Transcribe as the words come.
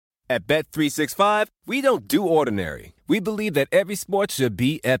At Bet365, we don't do ordinary. We believe that every sport should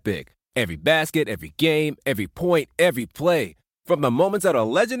be epic. Every basket, every game, every point, every play. From the moments that are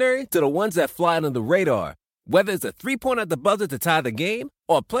legendary to the ones that fly under the radar. Whether it's a three-pointer at the buzzer to tie the game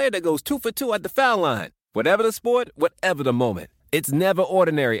or a player that goes 2 for 2 at the foul line. Whatever the sport, whatever the moment. It's never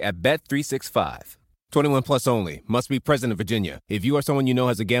ordinary at Bet365. 21 plus only. Must be present in Virginia. If you or someone you know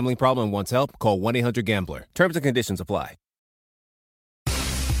has a gambling problem and wants help, call 1-800-GAMBLER. Terms and conditions apply.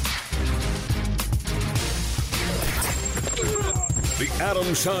 The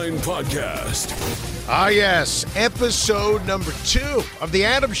Adam Shine Podcast. Ah, yes. Episode number 2 of the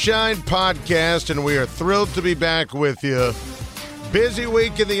Adam Shine Podcast, and we are thrilled to be back with you. Busy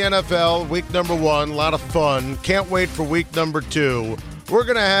week in the NFL, week number 1, a lot of fun. Can't wait for week number 2. We're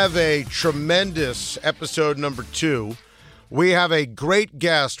going to have a tremendous episode number 2. We have a great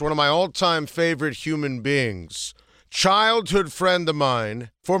guest, one of my all-time favorite human beings. Childhood friend of mine,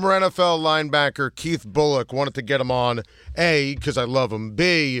 former NFL linebacker Keith Bulluck. Wanted to get him on, A, because I love him,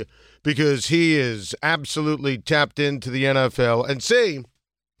 B, because he is absolutely tapped into the NFL, and C,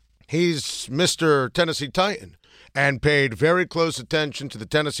 he's Mr. Tennessee Titan and paid very close attention to the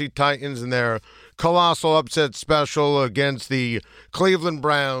Tennessee Titans and their colossal upset special against the Cleveland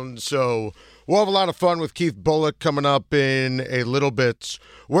Browns. So we'll have a lot of fun with Keith Bulluck coming up in a little bit.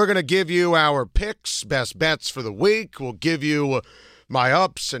 We're going to give you our picks, best bets for the week. We'll give you my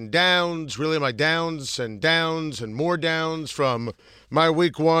ups and downs, really my downs and more downs from my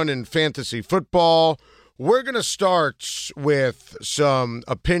week 1 in fantasy football. We're going to start with some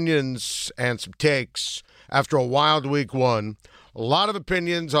opinions and some takes after a wild week 1. A lot of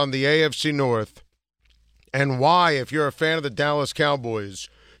opinions on the AFC North and why, if you're a fan of the Dallas Cowboys,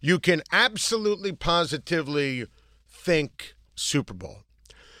 you can absolutely positively think Super Bowl.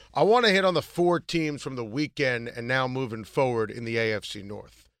 I want to hit on the 4 teams from the weekend and now moving forward in the AFC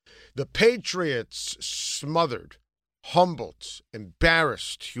North. The Patriots smothered, humbled,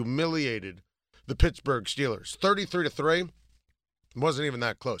 embarrassed, humiliated the Pittsburgh Steelers. 33-3. Wasn't even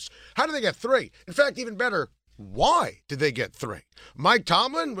that close. How did they get 3? In fact, even better, why did they get 3? Mike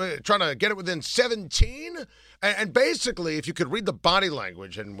Tomlin trying to get it within 17? And basically, if you could read the body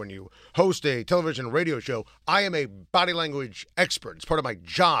language, and when you host a television and radio show, I am a body language expert. It's part of my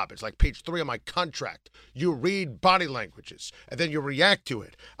job. It's like page 3 of my contract. You read body languages, and then you react to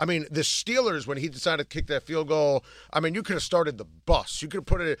it. I mean, the Steelers, when he decided to kick that field goal, I mean, you could have started the bus. You could have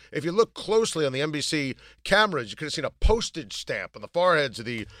put it, if you look closely on the NBC cameras, you could have seen a postage stamp on the foreheads of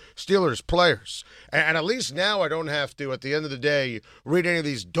the Steelers players. And at least now I don't have to, at the end of the day, read any of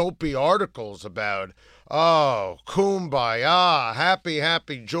these dopey articles about, oh, kumbaya, happy,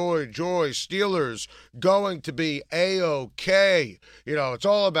 happy, joy, joy, Steelers going to be A-OK. You know, it's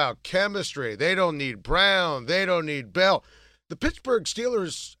all about chemistry. They don't need Brown. They don't need Bell. The Pittsburgh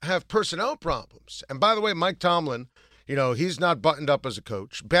Steelers have personnel problems. And by the way, Mike Tomlin, you know, he's not buttoned up as a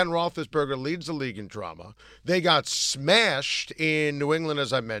coach. Ben Roethlisberger leads the league in drama. They got smashed in New England,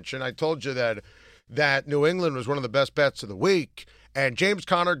 as I mentioned. I told you that New England was one of the best bets of the week. And James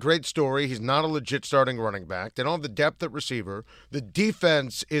Conner, great story. He's not a legit starting running back. They don't have the depth at receiver. The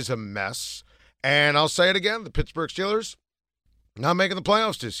defense is a mess. And I'll say it again, the Pittsburgh Steelers not making the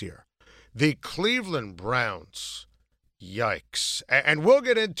playoffs this year. The Cleveland Browns, yikes. And we'll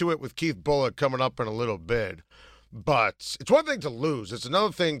get into it with Keith Bulluck coming up in a little bit. But it's one thing to lose. It's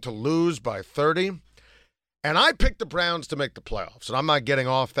another thing to lose by 30. And I picked the Browns to make the playoffs, and I'm not getting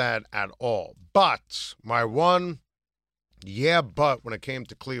off that at all. But my one... but when it came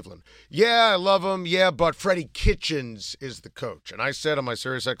to Cleveland. Yeah, I love him. Yeah, but Freddie Kitchens is the coach. And I said on my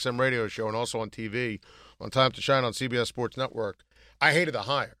SiriusXM radio show and also on TV, on Time to Shine on CBS Sports Network, I hated the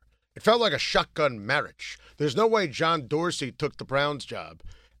hire. It felt like a shotgun marriage. There's no way John Dorsey took the Browns job,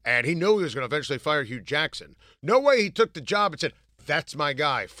 and he knew he was going to eventually fire Hugh Jackson. No way he took the job and said, that's my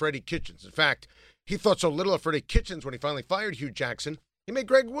guy, Freddie Kitchens. In fact, he thought so little of Freddie Kitchens when he finally fired Hugh Jackson, he made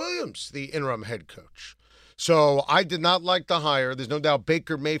Greg Williams the interim head coach. So I did not like the hire. There's no doubt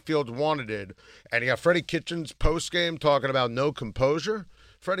Baker Mayfield wanted it. And you got Freddie Kitchens postgame talking about no composure.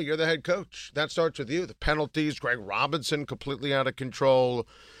 Freddie, you're the head coach. That starts with you. The penalties, Greg Robinson completely out of control.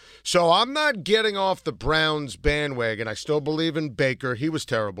 So I'm not getting off the Browns bandwagon. I still believe in Baker. He was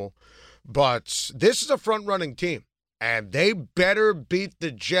terrible. But this is a front-running team. And they better beat the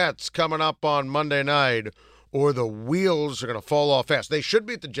Jets coming up on Monday night or the wheels are going to fall off fast. They should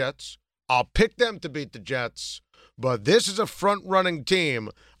beat the Jets. I'll pick them to beat the Jets, but this is a front-running team.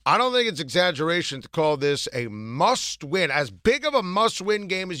 I don't think it's exaggeration to call this a must-win, as big of a must-win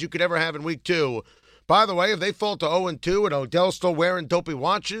game as you could ever have in Week 2. By the way, if they fall to 0-2 and Odell's still wearing dopey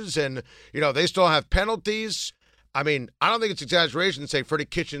watches and, you know, they still have penalties, I mean, I don't think it's exaggeration to say Freddie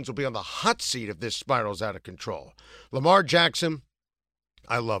Kitchens will be on the hot seat if this spirals out of control. Lamar Jackson,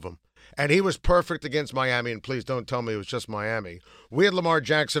 I love him. And he was perfect against Miami, and please don't tell me it was just Miami. We had Lamar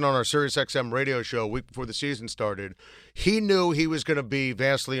Jackson on our SiriusXM radio show a week before the season started. He knew he was going to be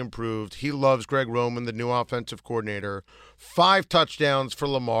vastly improved. He loves Greg Roman, the new offensive coordinator. 5 touchdowns for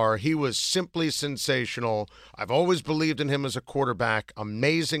Lamar. He was simply sensational. I've always believed in him as a quarterback.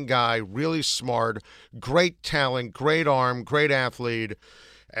 Amazing guy, really smart, great talent, great arm, great athlete.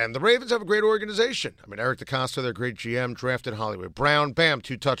 And the Ravens have a great organization. I mean, Eric DeCosta, their great GM, drafted Hollywood Brown. Bam,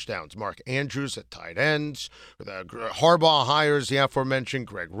 2 touchdowns. Mark Andrews at tight ends. Harbaugh hires the aforementioned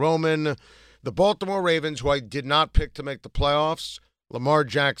Greg Roman. The Baltimore Ravens, who I did not pick to make the playoffs, Lamar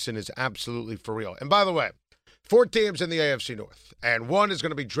Jackson is absolutely for real. And by the way, 4 teams in the AFC North, and one is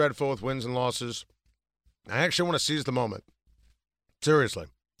going to be dreadful with wins and losses. I actually want to seize the moment. Seriously.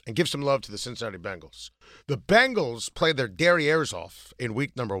 And give some love to the Cincinnati Bengals. The Bengals played their derrieres off in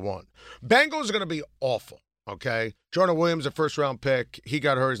week number 1. Bengals are going to be awful, okay? Jordan Williams, a first-round pick. He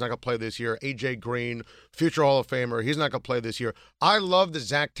got hurt. He's not going to play this year. A.J. Green, future Hall of Famer. He's not going to play this year. I love the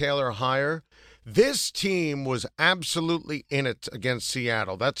Zach Taylor hire. This team was absolutely in it against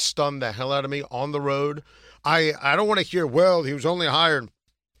Seattle. That stunned the hell out of me on the road. I don't want to hear, well, he was only hired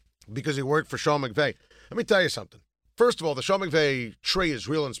because he worked for Sean McVay. Let me tell you something. First of all, the Sean McVay tree is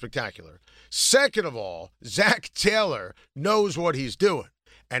real and spectacular. Second of all, Zach Taylor knows what he's doing.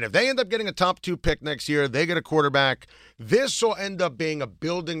 And if they end up getting a top 2 pick next year, they get a quarterback, this will end up being a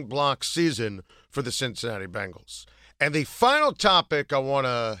building block season for the Cincinnati Bengals. And the final topic I want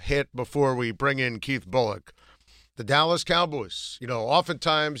to hit before we bring in Keith Bulluck, the Dallas Cowboys. You know,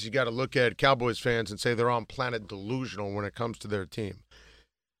 oftentimes you got to look at Cowboys fans and say they're on planet delusional when it comes to their team.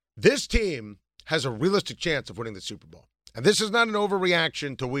 This team has a realistic chance of winning the Super Bowl. And this is not an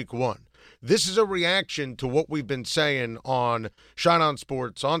overreaction to week 1. This is a reaction to what we've been saying on Shine On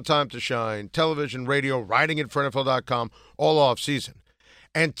Sports, on Time to Shine, television, radio, writing it for NFL.com all off season.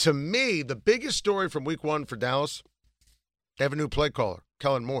 And to me, the biggest story from week 1 for Dallas, they have a new play caller,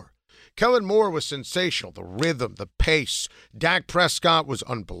 Kellen Moore. Kellen Moore was sensational. The rhythm, the pace. Dak Prescott was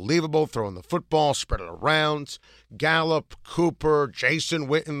unbelievable, throwing the football, spread it around. Gallup, Cooper, Jason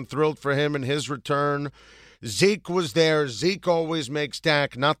Witten, thrilled for him in his return. Zeke was there. Zeke always makes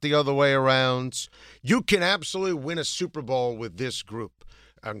Dak, not the other way around. You can absolutely win a Super Bowl with this group.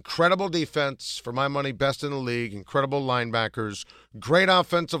 Incredible defense, for my money, best in the league. Incredible linebackers. Great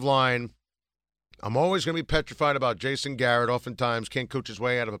offensive line. I'm always going to be petrified about Jason Garrett. Oftentimes can't coach his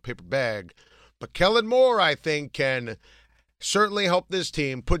way out of a paper bag. But Kellen Moore, I think, can certainly help this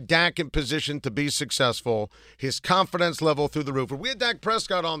team, put Dak in position to be successful. His confidence level through the roof. When we had Dak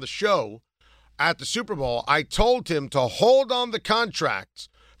Prescott on the show at the Super Bowl, I told him to hold on the contract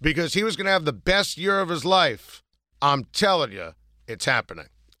because he was going to have the best year of his life. I'm telling you, it's happening.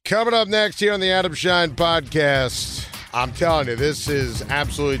 Coming up next here on the Adam Shine podcast, I'm telling you, this is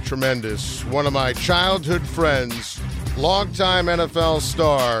absolutely tremendous. One of my childhood friends, longtime NFL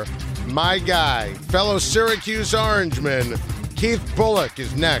star, my guy, fellow Syracuse Orangeman, Keith Bulluck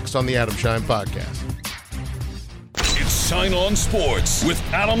is next on the Adam Shine podcast. It's Shine On Sports with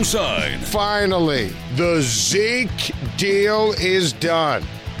Adam Shine. Finally, the Zeke deal is done.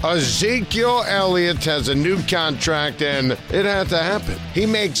 Ezekiel Elliott has a new contract, and it had to happen. He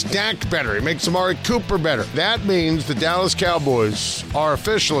makes Dak better. He makes Amari Cooper better. That means the Dallas Cowboys are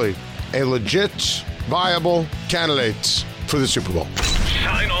officially a legit, viable candidate for the Super Bowl.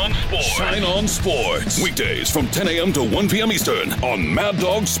 Shine On Sports. Shine On Sports. Weekdays from 10 a.m. to 1 p.m. Eastern on Mad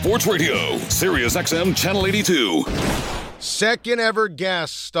Dog Sports Radio. Sirius XM Channel 82. Second ever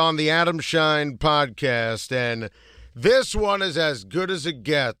guest on the Adam Shine podcast, and this one is as good as it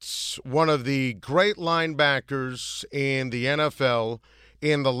gets. One of the great linebackers in the NFL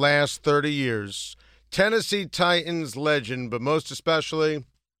in the last 30 years. Tennessee Titans legend, but most especially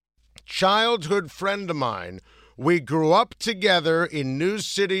childhood friend of mine. We grew up together in New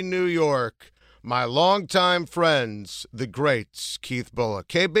City, New York. My longtime friends, the greats, Keith Bulluck.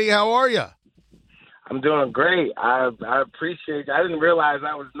 KB, how are you? I'm doing great. I appreciate it. I didn't realize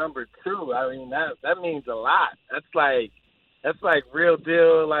I was number 2. I mean, that means a lot. That's like real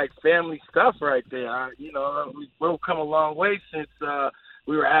deal, like family stuff right there. We've come a long way since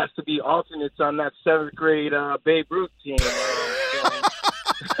we were asked to be alternates on that 7th grade Babe Ruth team.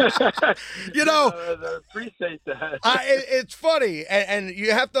 I appreciate that. It's funny, and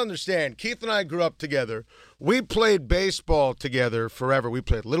you have to understand, Keith and I grew up together. We played baseball together forever. We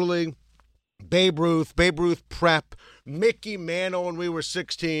played Little League, Babe Ruth prep, Mickey Mantle when we were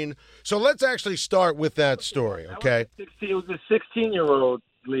 16. So let's actually start with that story, okay? It was a 16-year-old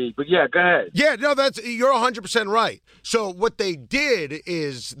league. But yeah, go ahead. Yeah, no, you're 100% right. So what they did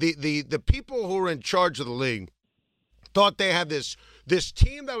is the people who were in charge of the league thought they had this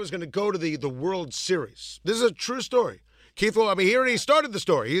team that was going to go to the World Series. This is a true story. Keith, I mean, he already started the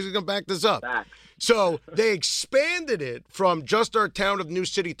story. He's going to back this up. Back. So they expanded it from just our town of New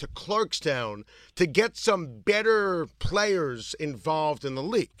City to Clarkstown to get some better players involved in the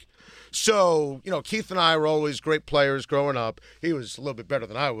league. So, Keith and I were always great players growing up. He was a little bit better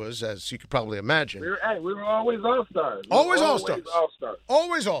than I was, as you could probably imagine. We were always all-stars. Always all-stars.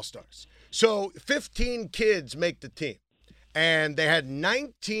 Always all-stars. So 15 kids make the team. And they had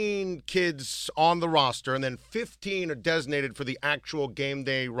 19 kids on the roster, and then 15 are designated for the actual game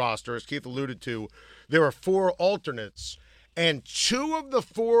day roster. As Keith alluded to, there were 4 alternates, and 2 of the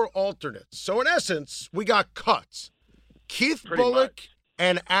 4 alternates. So in essence, we got cuts. Keith Bulluck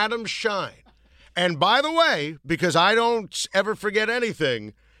and Adam Shine. And by the way, because I don't ever forget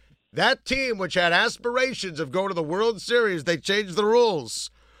anything, that team, which had aspirations of going to the World Series, they changed the rules.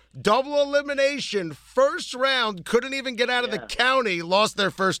 Double elimination, first round, couldn't even get out of the county, lost their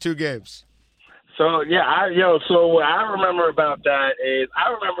first 2 games. So, so what I remember about that is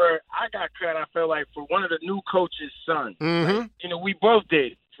I got cut, I feel like, for one of the new coach's sons. Mm-hmm. Like, we both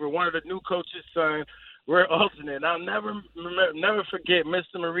did. For one of the new coach's sons, we're alternate. And I'll never forget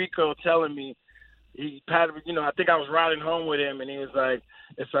Mr. Mariko telling me, he patted, I think I was riding home with him, and he was like,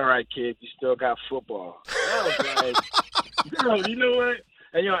 "It's all right, kid, you still got football." I was like, you know what?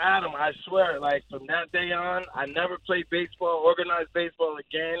 And, Adam, I swear, like, from that day on, I never played baseball, organized baseball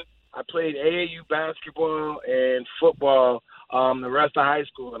again. I played AAU basketball and football the rest of high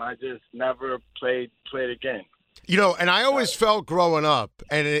school, and I just never played again. And I always felt growing up,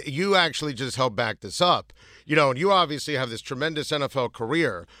 and you actually just helped back this up, and you obviously have this tremendous NFL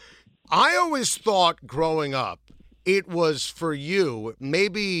career. I always thought growing up it was for you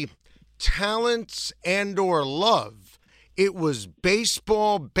maybe talents and or love. It was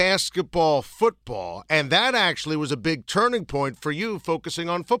baseball, basketball, football, and that actually was a big turning point for you focusing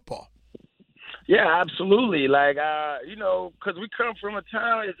on football. Yeah, absolutely. Like, because we come from a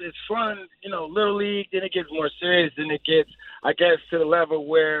town, it's fun, Little League, then it gets more serious, then it gets, I guess, to the level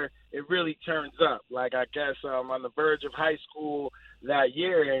where it really turns up. Like, I guess on the verge of high school that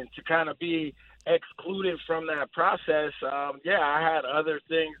year, and to kind of be excluded from that process, I had other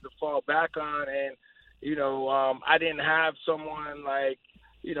things to fall back on, and I didn't have someone like,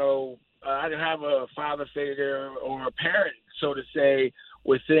 I didn't have a father figure or a parent, so to say,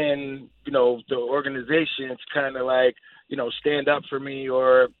 within, the organization to kind of like, stand up for me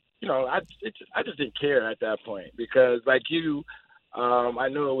or, I just didn't care at that point because like I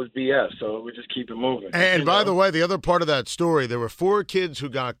knew it was BS, so we just keep it moving. And by the way, the other part of that story, there were 4 kids who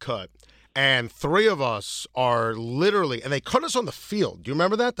got cut. And 3 of us are literally, and they cut us on the field. Do you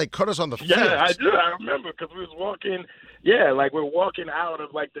remember that? They cut us on the field. Yeah, I do. I remember because we was walking. Yeah, like we're walking out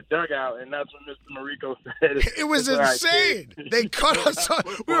of like the dugout, and that's when Mr. Mariko said it was insane. Right, they cut us on.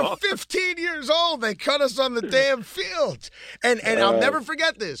 We were 15 years old. They cut us on the damn field, and I'll never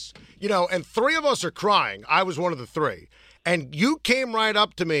forget this. And 3 of us are crying. I was one of the 3. And you came right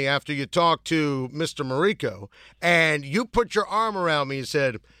up to me after you talked to Mr. Mariko, and you put your arm around me and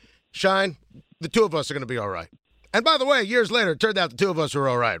said, "Shine, the 2 of us are going to be all right." And by the way, years later, it turned out the 2 of us were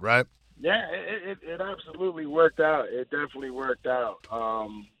all right, right? Yeah, it absolutely worked out. It definitely worked out.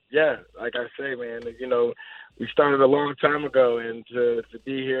 Like I say, man, we started a long time ago, and to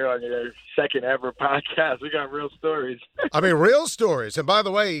be here on your second ever podcast, we got real stories. I mean, real stories. And by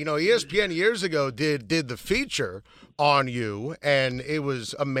the way, ESPN years ago did the feature on you, and it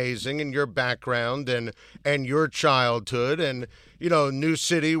was amazing, and your background and your childhood and, New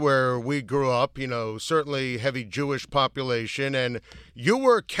City where we grew up, certainly heavy Jewish population, and you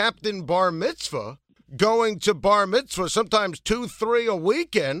were Captain Bar Mitzvah, going to Bar Mitzvah sometimes 2-3 a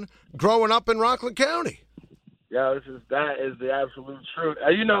weekend growing up in Rockland County. Yeah, that is the absolute truth.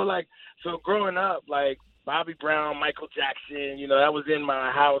 So growing up, like Bobby Brown, Michael Jackson, that was in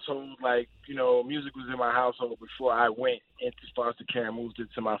my household. Like, music was in my household before I went into foster care and moved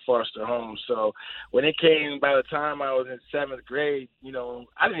into my foster home. So when it came, by the time I was in 7th grade,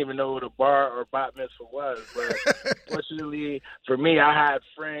 I didn't even know what a bar or bat mitzvah was. But fortunately for me, I had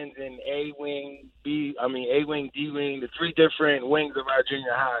friends in A-wing, A-wing, D-wing, the 3 different wings of our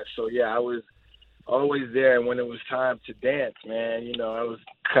junior high. So, yeah, I was always there, and when it was time to dance, man, I was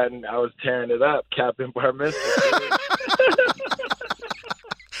tearing it up, Captain Bar Mitzvah.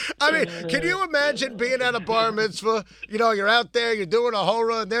 I mean, can you imagine being at a bar mitzvah? You're out there, you're doing a whole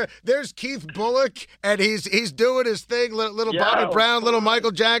run. There's Keith Bulluck, and he's doing his thing, little Bobby Brown, little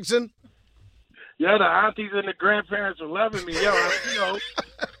Michael Jackson. Yeah, the aunties and the grandparents were loving me. The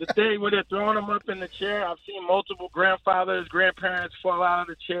day where they're throwing them up in the chair, I've seen multiple grandparents fall out of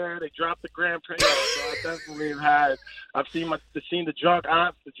the chair. They drop the grandparents. So I definitely have I've seen the drunk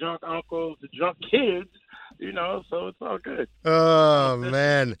aunts, the drunk uncles, the drunk kids, so it's all good. Oh,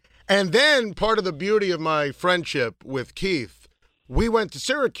 man. And then part of the beauty of my friendship with Keith, we went to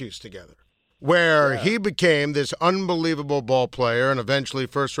Syracuse together, where he became this unbelievable ball player and eventually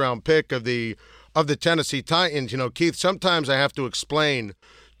first-round pick of the Tennessee Titans. Keith, sometimes I have to explain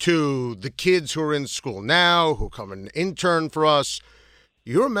to the kids who are in school now, who come and intern for us.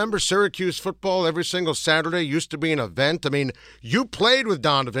 You remember Syracuse football every single Saturday used to be an event? I mean, you played with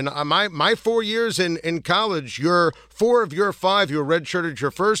Donovan. My 4 years in college, your 4 of your 5, you were redshirted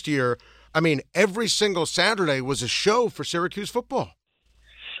your first year. I mean, every single Saturday was a show for Syracuse football.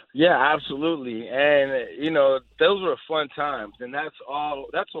 Yeah, absolutely. And, those were fun times. And that's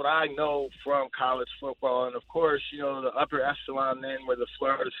what I know from college football. And, of course, the upper echelon then were the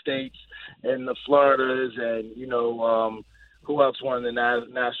Florida States and the Floridas and, who else won the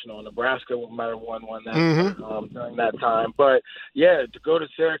national? Nebraska might have won that during that time. But, yeah, to go to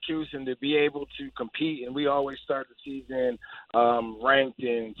Syracuse and to be able to compete, and we always start the season ranked,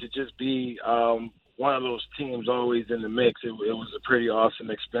 and to just be one of those teams always in the mix, it was a pretty awesome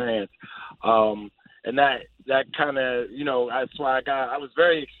experience. And that kind of, that's why I was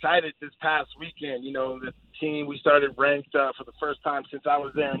very excited this past weekend. The team, we started ranked for the first time since I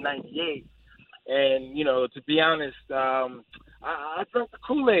was there in '98. And, to be honest, I drank the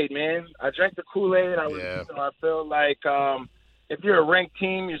Kool-Aid, man. I drank the Kool-Aid. I feel like if you're a ranked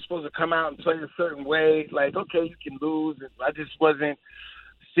team, you're supposed to come out and play a certain way. Like, okay, you can lose. I just wasn't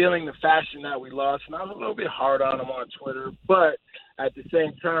feeling the fashion that we lost. And I was a little bit hard on them on Twitter. But at the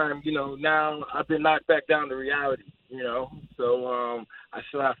same time, now I've been knocked back down to reality, So I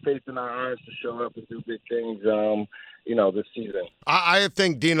still have faith in our irons to show up and do big things, this season. I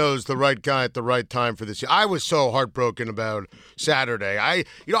think Dino's the right guy at the right time for this year. I was so heartbroken about Saturday. I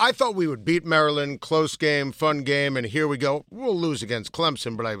thought we would beat Maryland, close game, fun game, and here we go. We'll lose against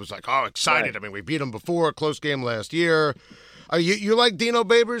Clemson, but I was like, excited. Right. I mean, we beat them before, close game last year. You like Dino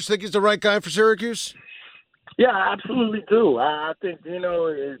Babers? Think he's the right guy for Syracuse? Yeah, I absolutely do. I think Dino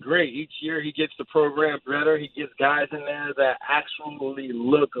is great. Each year he gets the program better. He gets guys in there that actually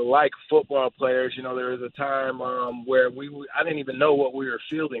look like football players. There was a time where I didn't even know what we were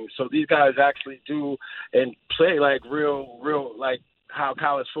fielding. So these guys actually do and play like real like how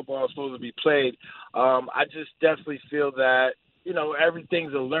college football is supposed to be played. I just definitely feel that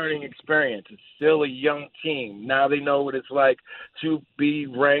everything's a learning experience. It's still a young team. Now they know what it's like to be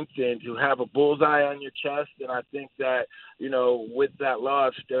ranked and to have a bullseye on your chest. And I think that, with that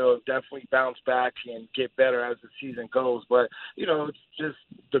loss, they'll definitely bounce back and get better as the season goes. But, it's just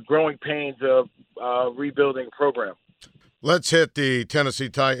the growing pains of rebuilding a program. Let's hit the Tennessee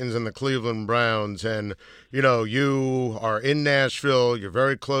Titans and the Cleveland Browns. And, you are in Nashville. You're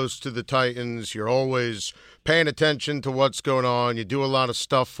very close to the Titans. You're always paying attention to what's going on. You do a lot of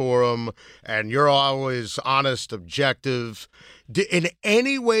stuff for them, and you're always honest, objective. In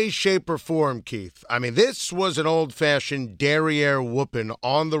any way, shape, or form, Keith, I mean, this was an old-fashioned derriere whooping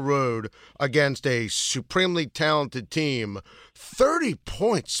on the road against a supremely talented team. 30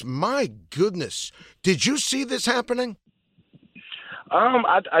 points, my goodness. Did you see this happening?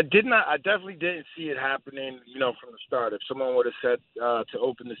 I did not. I definitely didn't see it happening, from the start. If someone would have said to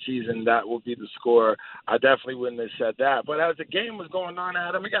open the season that would be the score, I definitely wouldn't have said that. But as the game was going on,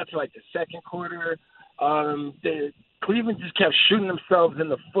 Adam, we got to like the second quarter. Cleveland just kept shooting themselves in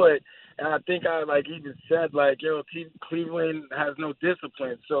the foot, and I think I even said Cleveland has no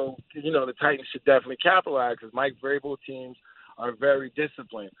discipline. So the Titans should definitely capitalize because Mike Vrabel teams are very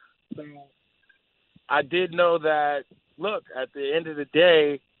disciplined. So I did know that. Look, at the end of the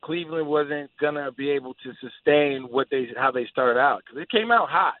day, Cleveland wasn't going to be able to sustain how they started out because it came out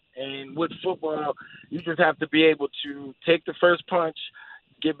hot. And with football, you just have to be able to take the first punch,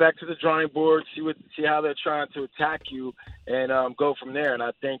 get back to the drawing board, see how they're trying to attack you, and go from there. And I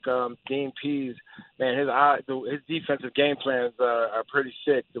think Dean Pease, man, his defensive game plans are pretty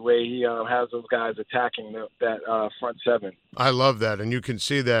sick. The way he has those guys attacking that front seven. I love that, and you can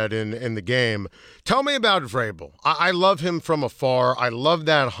see that in the game. Tell me about Vrabel. I love him from afar. I love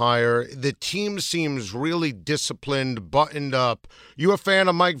that hire. The team seems really disciplined, buttoned up. You a fan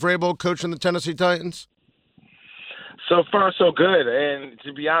of Mike Vrabel coaching the Tennessee Titans? So far, so good. And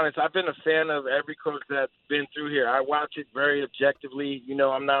to be honest, I've been a fan of every coach that's been through here. I watch it very objectively.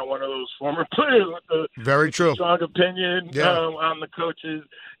 I'm not one of those former players with a very true strong opinion on the coaches.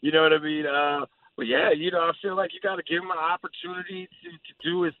 You know what I mean? But yeah, I feel like you got to give him an opportunity to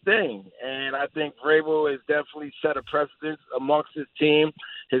do his thing. And I think Vrabel has definitely set a precedent amongst his team.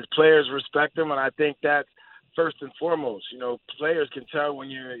 His players respect him, and I think that's first and foremost. Players can tell when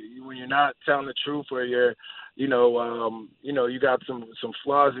you're not telling the truth, or you're, you got some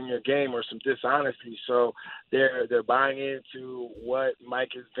flaws in your game or some dishonesty. So they're buying into what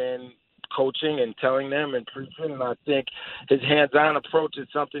Mike has been coaching and telling them and preaching, and I think his hands-on approach is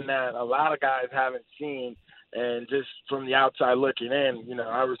something that a lot of guys haven't seen, and just from the outside looking in,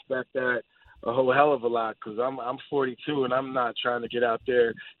 I respect that a whole hell of a lot, because I'm 42 and I'm not trying to get out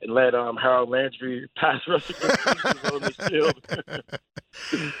there and let Harold Landry pass rush against on the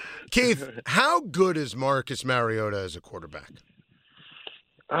field. Keith, how good is Marcus Mariota as a quarterback?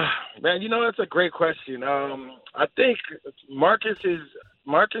 Man, that's a great question. I think Marcus is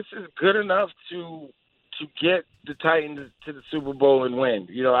good enough to get the Titans to the Super Bowl and win.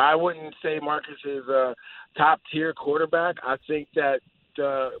 I wouldn't say Marcus is a top-tier quarterback. I think that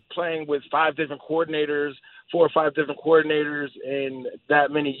playing with 4 or 5 different coordinators in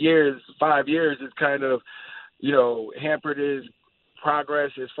that many years, 5 years, is kind of, hampered his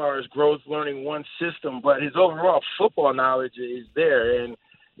progress as far as growth, learning one system. But his overall football knowledge is there, and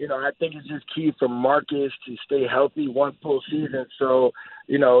I think it's just key for Marcus to stay healthy one full season, so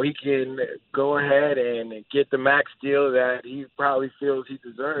he can go ahead and get the max deal that he probably feels he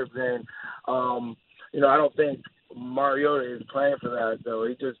deserves. And I don't think Mariota is playing for that, though.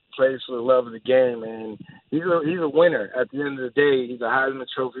 He just plays for the love of the game, and he's a winner. At the end of the day, he's a Heisman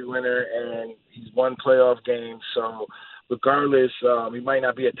Trophy winner, and he's won playoff games. So regardless, he might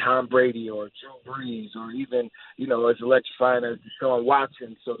not be a Tom Brady or Drew Brees or even, as electrifying as Deshaun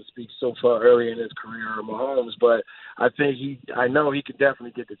Watson, so to speak, so far early in his career, or Mahomes. But I know he could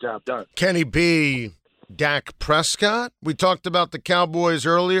definitely get the job done. Can he be Dak Prescott? We talked about the Cowboys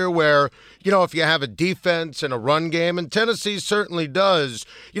earlier, where, if you have a defense and a run game, and Tennessee certainly does.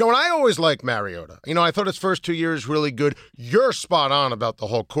 And I always like Mariota. I thought his first 2 years really good. You're spot on about the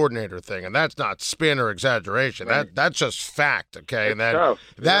whole coordinator thing, and that's not spin or exaggeration. Right. That's just fact, okay? And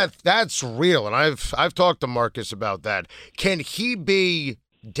that's real. And I've talked to Marcus about that. Can he be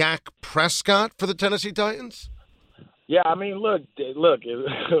Dak Prescott for the Tennessee Titans? Yeah, I mean, look.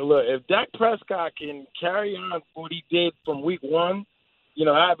 If Dak Prescott can carry on what he did from week one,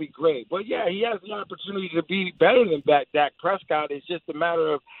 that'd be great. But yeah, he has the opportunity to be better than Dak Prescott. It's just a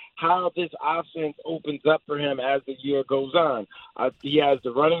matter of how this offense opens up for him as the year goes on. He has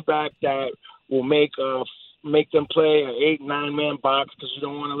the running back that will make them play an 8-9-man box, because you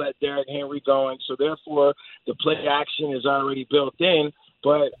don't want to let Derrick Henry go. And so therefore, the play action is already built in.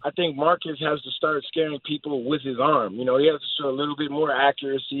 But I think Marcus has to start scaring people with his arm. He has to show a little bit more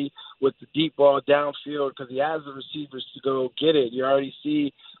accuracy with the deep ball downfield, because he has the receivers to go get it. You already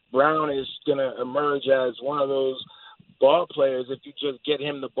see Brown is going to emerge as one of those ball players if you just get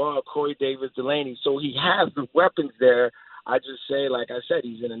him the ball, Corey Davis-Delaney. So he has the weapons there. I just say, like I said,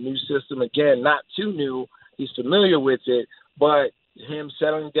 he's in a new system. Again, not too new. He's familiar with it, but him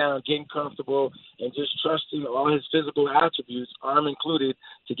settling down, getting comfortable, and just trusting all his physical attributes, arm included,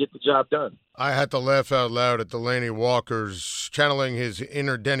 to get the job done. I had to laugh out loud at Delaney Walker's channeling his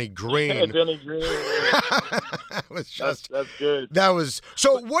inner Denny Green. Denny Green. That's good.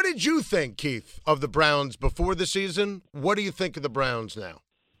 So what did you think, Keith, of the Browns before the season? What do you think of the Browns now?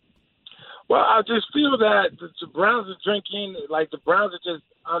 Well, I just feel that the Browns are drinking, the Browns are just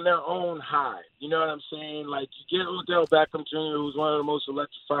on their own high. You know what I'm saying? You get Odell Beckham Jr., who's one of the most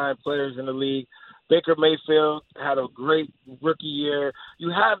electrifying players in the league. Baker Mayfield had a great rookie year. You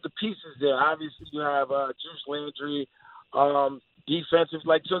have the pieces there. Obviously, you have Juice Landry, defensive.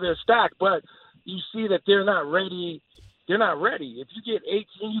 So they're stacked, but you see that they're not ready. They're not ready. If you get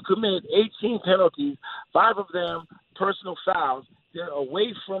 18, you commit 18 penalties, 5 of them personal fouls. They're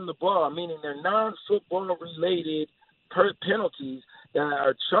away from the ball, meaning they're non-football related penalties that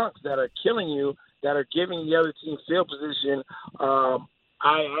are chunks that are killing you, that are giving the other team field position.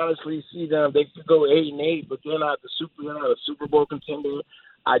 I honestly see them. They could go 8-8, but they're not a Super Bowl contender.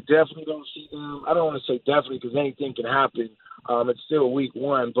 I definitely don't see them. I don't want to say definitely, because anything can happen. It's still week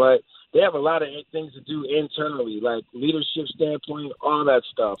one, but they have a lot of things to do internally, like leadership standpoint, all that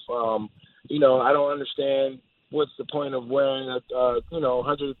stuff. I don't understand. What's the point of wearing a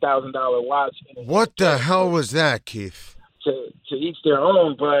 $100,000 watch? What the hell was that, Keith? To each their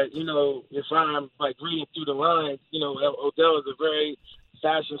own, but if I'm reading through the lines, Odell is a very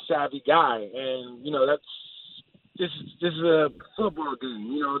fashion savvy guy, and this is a football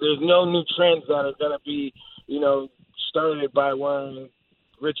game. There's no new trends that are gonna be started by wearing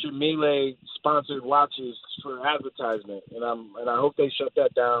Richard Mille sponsored watches for advertisement, and I hope they shut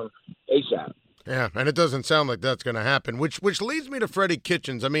that down ASAP. Yeah, and it doesn't sound like that's going to happen, which leads me to Freddie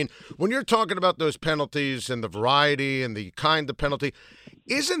Kitchens. I mean, when you're talking about those penalties and the variety and the kind of penalty,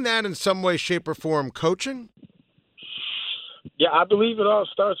 isn't that in some way, shape, or form coaching? Yeah, I believe it all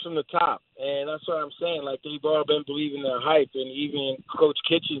starts from the top, and that's what I'm saying. Like, they've all been believing their hype, and even Coach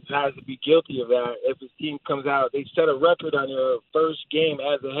Kitchens has to be guilty of that. If his team comes out, they set a record on your first game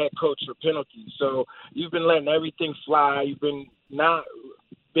as a head coach for penalties. So you've been letting everything fly. You've been not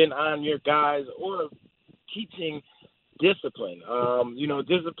been on your guys or teaching discipline.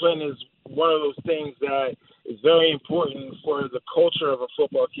 Discipline is one of those things that is very important for the culture of a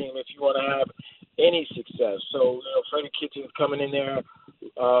football team if you want to have any success. So, Freddie Kitchens coming in there,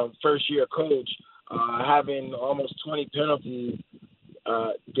 first-year coach, having almost 20 penalties.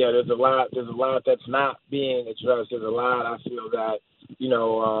 There's a lot that's not being addressed. There's a lot I feel that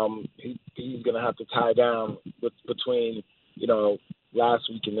he's going to have to tie down between last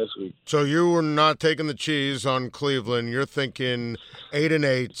week and this week. So you were not taking the cheese on Cleveland. You're thinking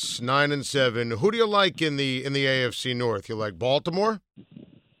 8-8, 9-7. Who do you like in the AFC North? You like Baltimore?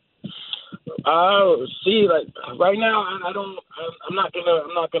 Like right now, I'm not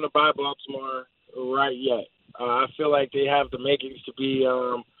gonna buy Baltimore right yet. I feel like they have the makings to be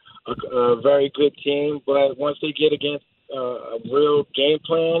a very good team, but once they get against a real game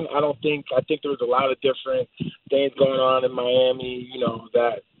plan, I think there was a lot of different things going on in Miami,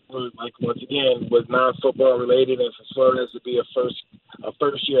 that were, like, once again, was non-football related, and for Flores to be a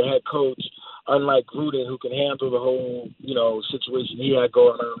first-year head coach, unlike Gruden, who can handle the whole, situation he had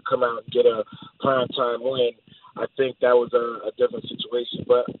going on, come out and get a primetime win. I think that was a different situation.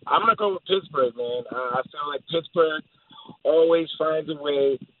 But I'm going to go with Pittsburgh, man. I feel like Pittsburgh always finds a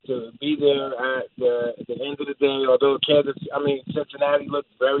way to be there at the end of the day. Although Cincinnati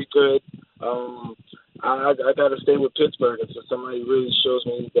looked very good. I got to stay with Pittsburgh until somebody really shows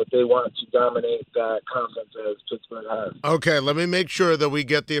me that they want to dominate that conference as Pittsburgh has. Okay, let me make sure that we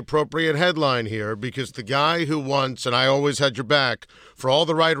get the appropriate headline here, because the guy who once, and I always had your back for all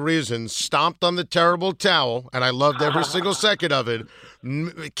the right reasons, stomped on the terrible towel, and I loved every single second of it.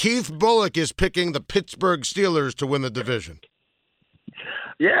 Keith Bulluck is picking the Pittsburgh Steelers to win the division.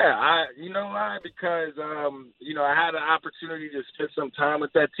 Yeah, you know why? Because I had an opportunity to spend some time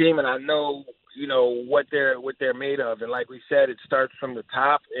with that team, and I know what they're made of. And like we said, it starts from the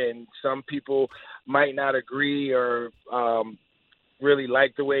top, and some people might not agree or really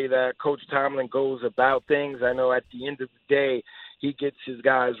like the way that Coach Tomlin goes about things. I know at the end of the day, he gets his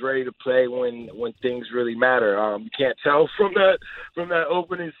guys ready to play when things really matter. You can't tell from that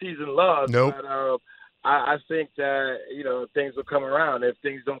opening season loss. Nope. But, I think that, things will come around. If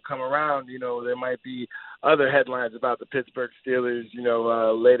things don't come around, there might be other headlines about the Pittsburgh Steelers,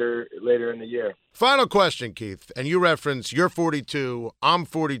 later in the year. Final question, Keith, and you reference you're 42, I'm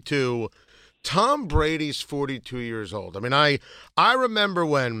 42. Tom Brady's 42 years old. I mean, I remember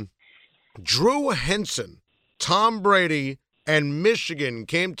when Drew Henson, Tom Brady, and Michigan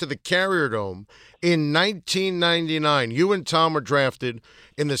came to the Carrier Dome in 1999. You and Tom were drafted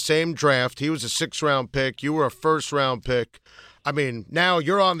in the same draft. He was a 6th-round pick. You were a 1st-round pick. I mean, now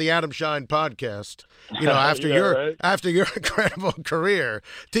you're on the Adam Shine podcast, after your incredible career.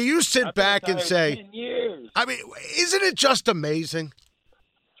 Do you sit back and say, 10 years. I mean, isn't it just amazing?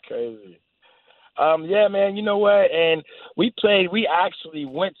 It's crazy. Yeah, man, you know what? And we actually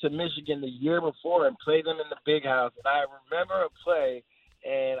went to Michigan the year before and played them in the Big House. And I remember a play,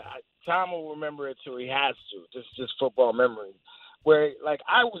 and Tom will remember it till he has to, just football memory, where, like,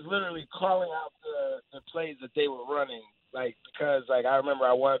 I was literally calling out the plays that they were running, because I remember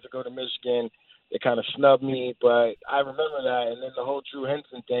I wanted to go to Michigan. They kind of snubbed me, but I remember that. And then the whole Drew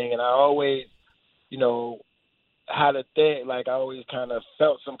Henson thing, and I always, had a thing, I always kind of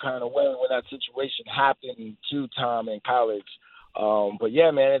felt some kind of way when that situation happened to Tom in college. But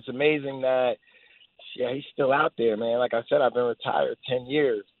yeah, man, it's amazing that, he's still out there, man. Like I said, I've been retired 10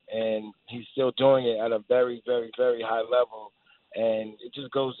 years, and he's still doing it at a very, very, very high level. And it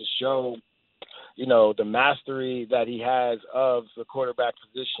just goes to show, the mastery that he has of the quarterback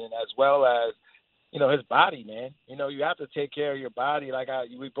position, as well as, his body, man. You have to take care of your body.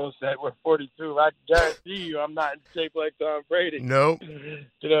 We both said we're 42. I guarantee you I'm not in shape like Tom Brady. Nope.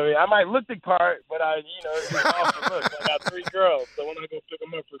 I might look the part, but it's just awesome look. I got 3 girls, so when I go pick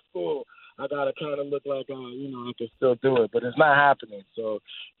them up for school, I got to kind of look like, I can still do it. But it's not happening. So,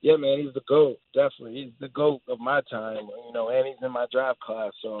 yeah, man, he's the GOAT, definitely. He's the GOAT of my time, and he's in my draft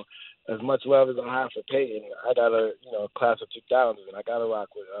class. So, as much love as I have for Peyton, I got a class of 2000, and I got to rock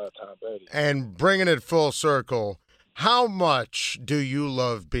with Tom Brady. And bringing it full circle, how much do you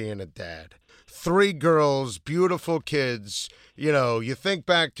love being a dad? 3 girls, beautiful kids. You know, you think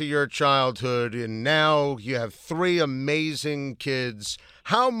back to your childhood, and now you have 3 amazing kids.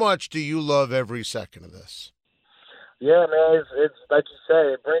 How much do you love every second of this? Yeah, man, it's like you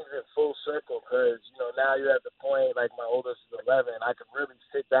say, it brings it full circle because, now you're at the point, like my oldest is 11, I can really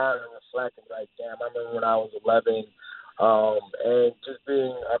sit down and reflect and be like, damn, I remember when I was 11, and just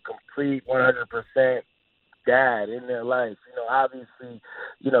being a complete 100% dad in their life. Obviously,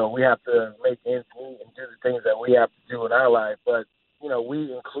 we have to make ends meet and do the things that we have to do in our life, but,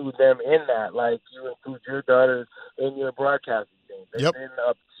 we include them in that. Like, you include your daughters in your broadcasting things. They've been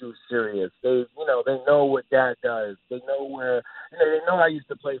up to Sirius. They know what dad does. They know where, they know I used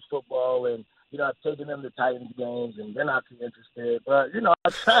to play football, and, I've taken them to Titans games, and they're not too interested. But, I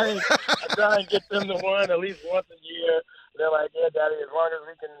try and get them to one at least once a year. They're like, yeah, Daddy, as long as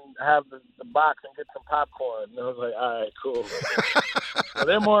we can have the box and get some popcorn. And I was like, all right, cool. So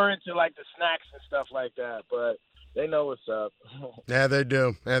they're more into, like, the snacks and stuff like that, but they know what's up. Yeah, they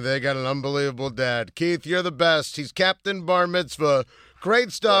do. And they got an unbelievable dad. Keith, you're the best. He's Captain Bar Mitzvah.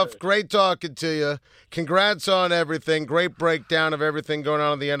 Great stuff. Great talking to you. Congrats on everything. Great breakdown of everything going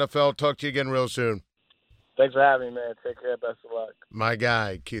on in the NFL. Talk to you again real soon. Thanks for having me, man. Take care. Best of luck. My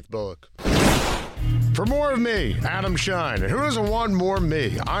guy, Keith Bulluck. For more of me, Adam Shine. And who doesn't want more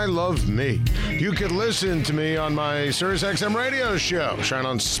me? I love me. You could listen to me on my SiriusXM radio show, Shine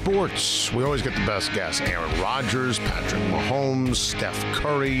on Sports. We always get the best guests. Aaron Rodgers, Patrick Mahomes, Steph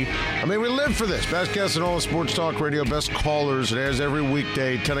Curry. I mean, we live for this. Best guests in all of sports talk radio, best callers. It airs every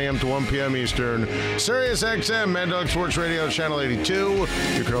weekday, 10 a.m. to 1 p.m. Eastern. SiriusXM, Mad Dog Sports Radio, Channel 82.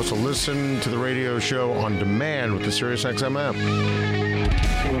 You can also listen to the radio show on demand with the SiriusXM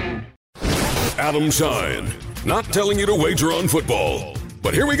app. Adam Shine, not telling you to wager on football,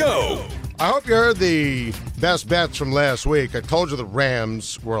 but here we go. I hope you heard the best bets from last week. I told you the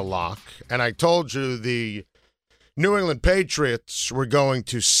Rams were a lock, and I told you the New England Patriots were going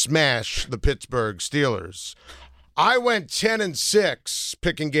to smash the Pittsburgh Steelers. I went 10-6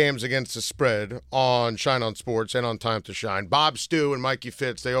 picking games against the spread on Shine on Sports and on Time to Shine. Bob Stew and Mikey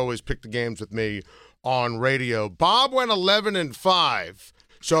Fitz, they always pick the games with me on radio. Bob went 11-5.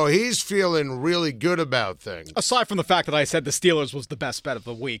 So he's feeling really good about things. Aside from the fact that I said the Steelers was the best bet of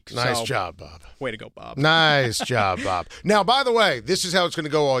the week. Nice job, Bob. Way to go, Bob. Nice job, Bob. Now, by the way, this is how it's going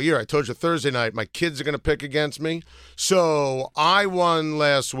to go all year. I told you Thursday night my kids are going to pick against me. So I won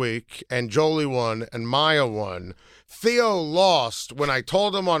last week, and Jolie won, and Maya won. Theo lost. When I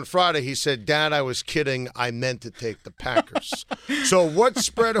told him on Friday, he said, Dad, I was kidding. I meant to take the Packers. So what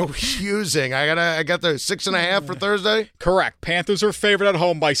spread are we using? I got the 6.5 for Thursday? Correct. Panthers are favored at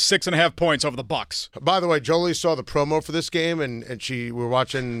home by 6.5 points over the Bucks. By the way, Jolie saw the promo for this game, and we were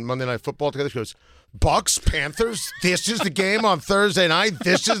watching Monday Night Football together. She goes, Bucks, Panthers? This is the game on Thursday night?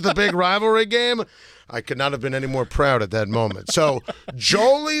 This is the big rivalry game? I could not have been any more proud at that moment. So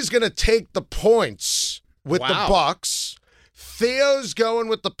Jolie's going to take the points with the Bucks. Theo's going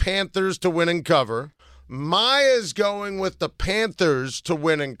with the Panthers to win and cover. Maya's going with the Panthers to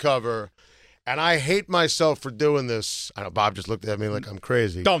win and cover. And I hate myself for doing this. I know Bob just looked at me like I'm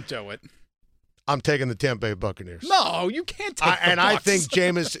crazy. Don't do it. I'm taking the Tampa Bay Buccaneers. No, you can't take the And Bucks. I think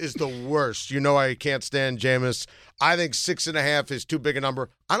Jameis is the worst. You know I can't stand Jameis. I think 6.5 is too big a number.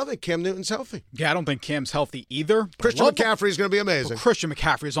 I don't think Cam Newton's healthy. Yeah, I don't think Cam's healthy either. Christian McCaffrey is going to be amazing. Christian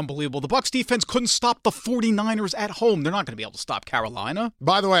McCaffrey is unbelievable. The Bucs defense couldn't stop the 49ers at home. They're not going to be able to stop Carolina.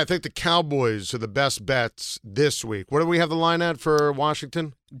 By the way, I think the Cowboys are the best bets this week. What do we have the line at for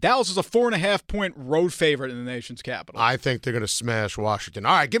Washington? Dallas is a 4.5-point road favorite in the nation's capital. I think they're going to smash Washington.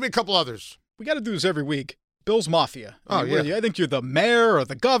 All right, give me a couple others. We got to do this every week. Bills Mafia. Yeah. I think you're the mayor or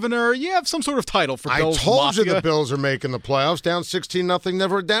the governor. You have some sort of title for Bills Mafia. I told you the Bills are making the playoffs. Down 16-0,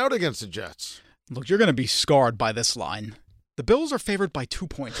 never a doubt against the Jets. Look, you're going to be scarred by this line. The Bills are favored by 2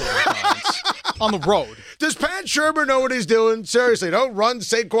 points over the Giants on the road. Does Pat Shurmur know what he's doing? Seriously, don't run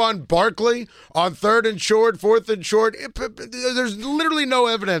Saquon Barkley on 3rd and short, 4th and short. There's literally no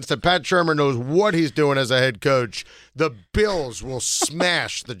evidence that Pat Shurmur knows what he's doing as a head coach. The Bills will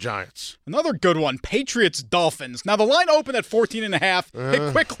smash the Giants. Another good one, Patriots-Dolphins. Now, the line opened at 14.5.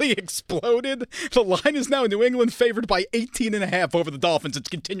 It quickly exploded. The line is now New England favored by 18.5 over the Dolphins. It's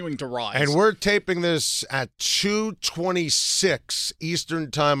continuing to rise. And we're taping this at 2:26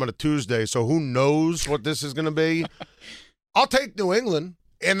 Eastern time on a Tuesday, so who knows what this is going to be. I'll take New England,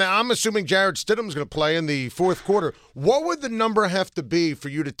 and I'm assuming Jarrett Stidham's going to play in the fourth quarter. What would the number have to be for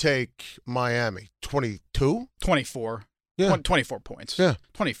you to take Miami? 22? 24. Yeah. 24 points. Yeah.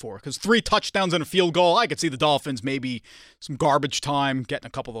 24. Because 3 touchdowns and a field goal. I could see the Dolphins maybe some garbage time getting a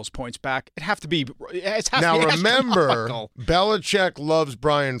couple of those points back. It'd have to be. Now remember, Belichick loves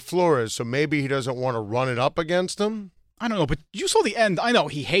Brian Flores, so maybe he doesn't want to run it up against him. I don't know, but you saw the end. I know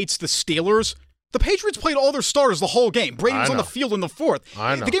he hates the Steelers. The Patriots played all their starters the whole game. Brady was on the field in the fourth.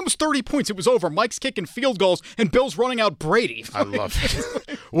 I know. The game was 30 points. It was over. Mike's kicking field goals, and Bill's running out Brady. I love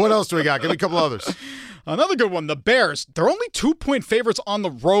it. What else do we got? Give me a couple others. Another good one, the Bears. They're only 2-point favorites on the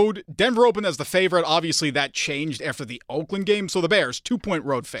road. Denver opened as the favorite. Obviously, that changed after the Oakland game. So the Bears, 2-point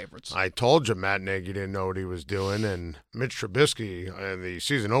road favorites. I told you Matt Nagy didn't know what he was doing, and Mitch Trubisky in the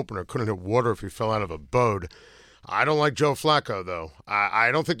season opener couldn't hit water if he fell out of a boat. I don't like Joe Flacco, though. I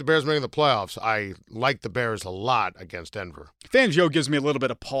don't think the Bears are making the playoffs. I like the Bears a lot against Denver. Fangio gives me a little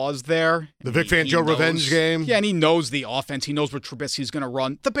bit of pause there. The Vic Fangio revenge game? Yeah, and he knows the offense. He knows what Trubisky's going to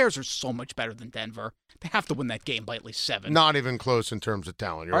run. The Bears are so much better than Denver. They have to win that game by at least 7. Not even close in terms of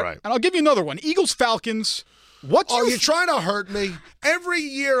talent. You're right. And I'll give you another one. Eagles-Falcons. You're trying to hurt me? Every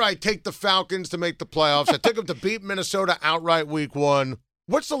year I take the Falcons to make the playoffs. I took them to beat Minnesota outright week 1.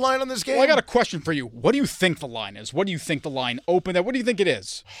 What's the line on this game? Well, I got a question for you. What do you think the line is? What do you think the line opened at? What do you think it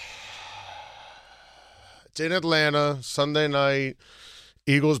is? It's in Atlanta, Sunday night.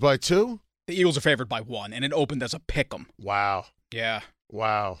 Eagles by 2? The Eagles are favored by 1, and it opened as a pick'em. Wow. Yeah.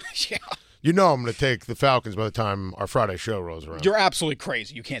 Wow. Yeah. You know I'm going to take the Falcons by the time our Friday show rolls around. You're absolutely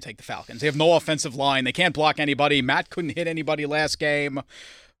crazy. You can't take the Falcons. They have no offensive line. They can't block anybody. Matt couldn't hit anybody last game.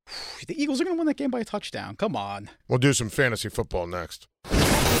 The Eagles are going to win that game by a touchdown. Come on. We'll do some fantasy football next.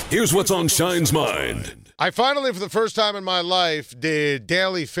 Here's what's on Shine's mind. I finally, for the first time in my life, did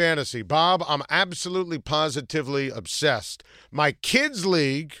daily fantasy. Bob, I'm absolutely positively obsessed. My kids'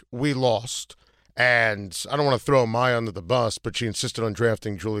 league, we lost. And I don't want to throw Maya under the bus, but she insisted on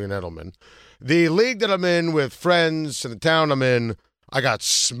drafting Julian Edelman. The league that I'm in with friends in the town I'm in, I got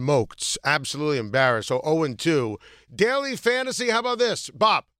smoked. Absolutely embarrassed. So 0-2. Daily fantasy, how about this?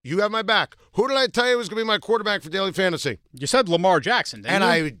 Bob, you have my back. Who did I tell you was going to be my quarterback for daily fantasy? You said Lamar Jackson, didn't you?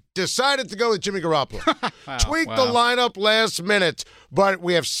 I decided to go with Jimmy Garoppolo. Tweaked the lineup last minute, but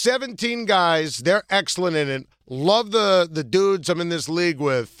we have 17 guys. They're excellent in it. Love the dudes I'm in this league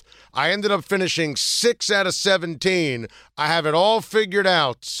with. I ended up finishing 6 out of 17. I have it all figured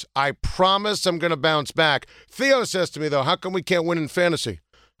out. I promise I'm going to bounce back. Theo says to me, though, how come we can't win in fantasy?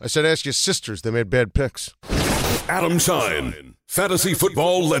 I said, ask your sisters. They made bad picks. Adam Shine, fantasy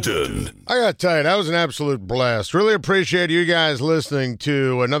football legend. I got to tell you, that was an absolute blast. Really appreciate you guys listening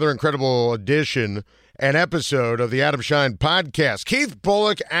to another incredible edition and episode of the Adam Shine podcast. Keith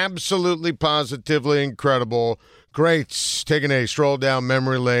Bulluck, absolutely positively incredible. Great taking a stroll down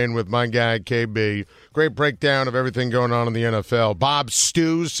memory lane with my guy, KB. Great breakdown of everything going on in the NFL. Bob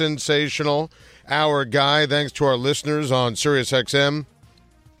Stu, sensational. Our guy, thanks to our listeners on SiriusXM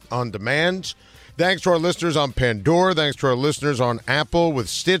on demand. Thanks to our listeners on Pandora. Thanks to our listeners on Apple with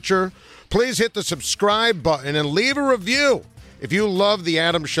Stitcher. Please hit the subscribe button and leave a review if you love the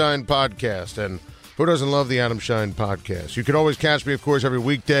Adam Shine podcast. And who doesn't love the Adam Shine podcast? You can always catch me, of course, every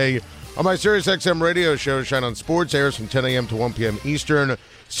weekday on my SiriusXM radio show, Shine on Sports, airs from 10 a.m. to 1 p.m. Eastern.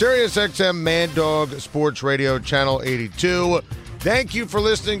 SiriusXM Mad Dog Sports Radio, Channel 82. Thank you for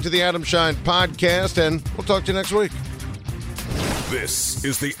listening to the Adam Shine podcast, and we'll talk to you next week. This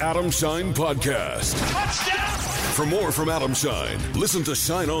is the Adam Shine Podcast. Touchdown! For more from Adam Shine, listen to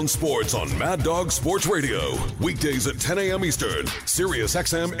Shine on Sports on Mad Dog Sports Radio. Weekdays at 10 a.m. Eastern,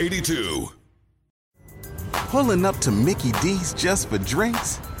 SiriusXM 82. Pulling up to Mickey D's just for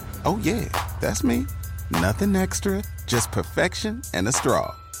drinks? Oh yeah, that's me. Nothing extra, just perfection and a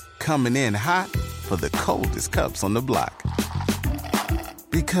straw. Coming in hot for the coldest cups on the block.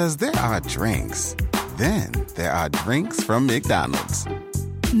 Because there are drinks. Then there are drinks from McDonald's.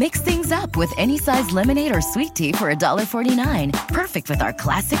 Mix things up with any size lemonade or sweet tea for $1.49. Perfect with our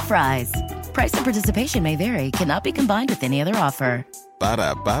classic fries. Price and participation may vary. Cannot be combined with any other offer.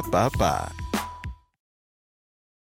 Ba-da-ba-ba-ba.